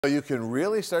You can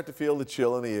really start to feel the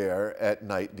chill in the air at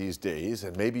night these days,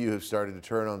 and maybe you have started to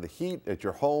turn on the heat at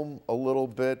your home a little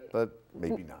bit, but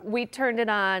maybe not. We turned it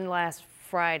on last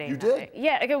Friday You night. did?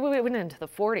 Yeah, we went into the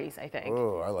 40s, I think.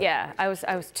 Oh, I like Yeah, I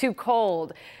was too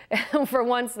cold. For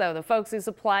once, though, the folks who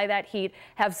supply that heat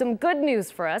have some good news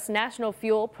for us. National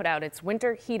Fuel put out its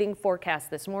winter heating forecast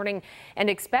this morning and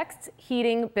expects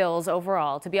heating bills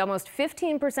overall to be almost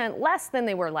 15% less than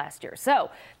they were last year.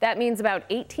 So that means about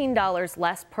 $18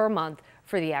 less per month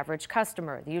for the average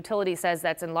customer. The utility says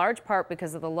that's in large part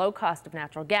because of the low cost of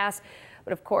natural gas.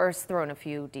 But of course, throw in a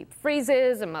few deep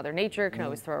freezes and Mother Nature can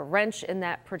always throw a wrench in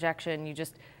that projection. You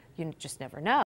just never know.